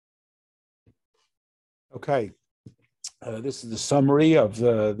Okay, this is the summary of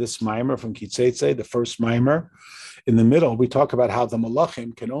this mimer from Teitzei, the first mimer. In the middle, we talk about how the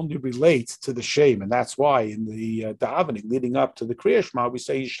malachim can only relate to the shem, and that's why in the davening leading up to the Kriya Shema, we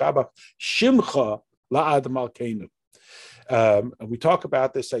say Yishabach Shimcha La'ad Malkeinu. And we talk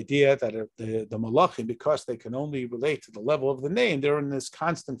about this idea that the malachim, because they can only relate to the level of the name, they're in this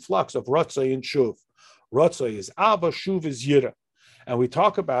constant flux of Ratzai and Shuv. Ratzai is Ava, Shuv is Yira. And we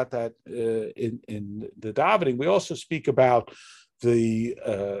talk about that in the davening. We also speak about the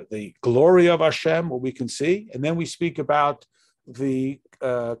glory of Hashem, what we can see, and then we speak about the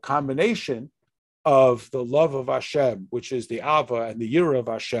combination of the love of Hashem, which is the Ava, and the Yira of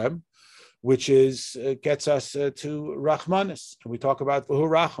Hashem, which is gets us to Rachmanis. And we talk about V'hu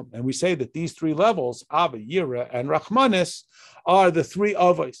Racham, and we say that these three levels, Ava, Yira, and Rachmanis, are the three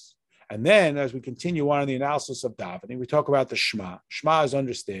Avos. And then, as we continue on in the analysis of davening, we talk about the Shema. Shema is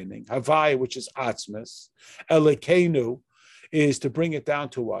understanding. Havaya, which is Atzmas. Elokeinu is to bring it down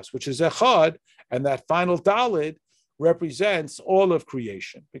to us, which is Echad. And that final Dalid represents all of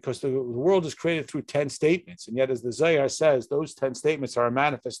creation, because the world is created through 10 statements. And yet, as the Zohar says, those 10 statements are a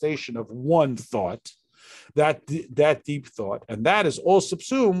manifestation of one thought, that deep thought. And that is all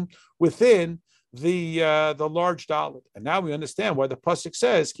subsumed within the large Dalit. And now we understand why the pasuk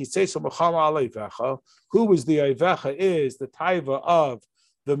says, who is the Eivecha, is the taiva of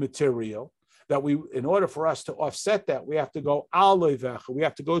the material, that we, in order for us to offset that, we have to go al Eivecha, we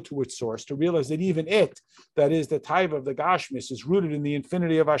have to go to its source to realize that even it, that is the taiva of the Gashmis, is rooted in the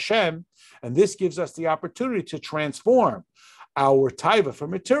infinity of Hashem. And this gives us the opportunity to transform our taiva for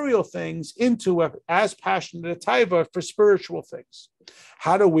material things into as passionate a taiva for spiritual things.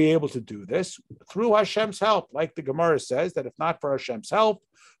 How are we able to do this? Through Hashem's help. Like the Gemara says, that if not for Hashem's help,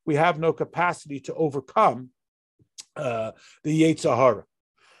 we have no capacity to overcome the Yetzer Hara.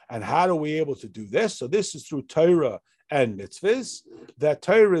 And how are we able to do this? So this is through Torah and mitzvahs. That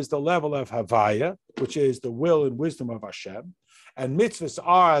Torah is the level of Havaya, which is the will and wisdom of Hashem. And mitzvahs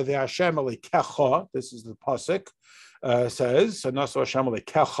are the Hashem Elikecha. This is the pasuk. Says,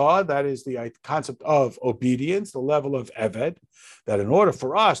 that is the concept of obedience, the level of Eved, that in order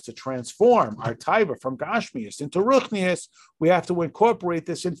for us to transform our taiva from Gashmias into Ruchnias, we have to incorporate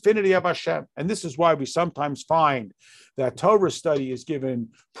this infinity of Hashem. And this is why we sometimes find that Torah study is given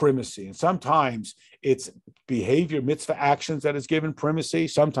primacy, and sometimes it's behavior, mitzvah actions that is given primacy.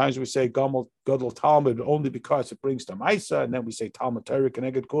 Sometimes we say Gadol Talmud only because it brings to Maisa, and then we say Talmud Torah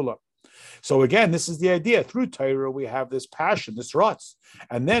Keneged Kula. So again, this is the idea. Through Torah, we have this passion, this rutz,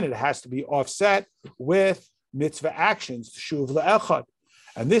 and then it has to be offset with mitzvah actions, shuv le'echad.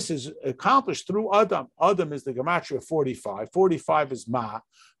 And this is accomplished through Adam. Adam is the gematria 45. 45 is ma.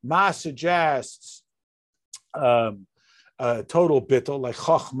 Ma suggests total bittul, like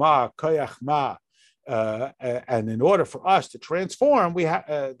chachma, koyach ma. And in order for us to transform, we have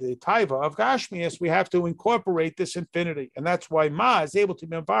the taiva of Gashmias, we have to incorporate this infinity, and that's why Ma is able to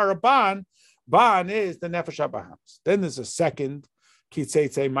be Mavara Ban. Ban is the Nefesh HaBahamis. Then there's a second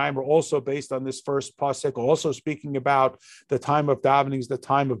Teitzei mimer, also based on this first pasuk, also speaking about the time of davening is the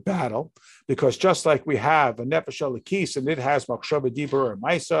time of battle, because just like we have a Nefesh HaLekis and it has Machshava Dibur or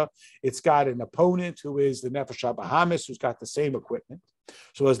Maisa, it's got an opponent who is the Nefesh HaBahamis, who's got the same equipment.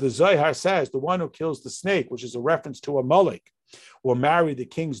 So as the Zohar says, the one who kills the snake, which is a reference to a Molech, will marry the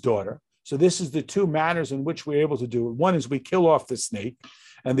king's daughter. So this is the two manners in which we're able to do it. One is we kill off the snake,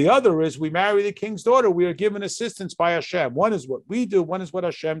 and the other is we marry the king's daughter. We are given assistance by Hashem. One is what we do, one is what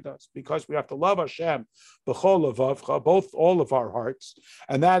Hashem does, because we have to love Hashem, b'chol levavcha, both, all of our hearts,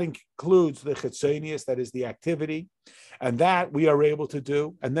 and that includes the chitzonius, that is the activity, and that we are able to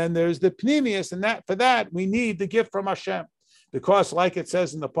do. And then there's the pnimius, and that for that we need the gift from Hashem. Because, like it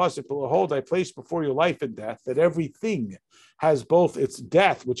says in the pasuk, behold, I place before you life and death, that everything has both its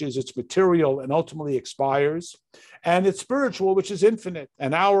death, which is its material and ultimately expires, and its spiritual, which is infinite.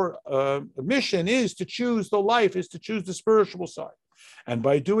 And our mission is to choose the life, is to choose the spiritual side. And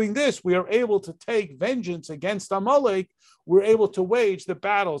by doing this, we are able to take vengeance against Amalek. We're able to wage the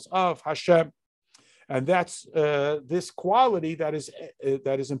battles of Hashem. And that's this quality that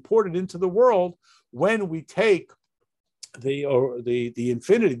is imported into the world when we take the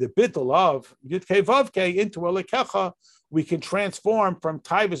infinity, the bittul of Yudkei Vavkei into a Lekecha, we can transform from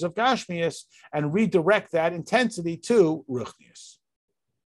taivas of Gashmias and redirect that intensity to Ruchnias.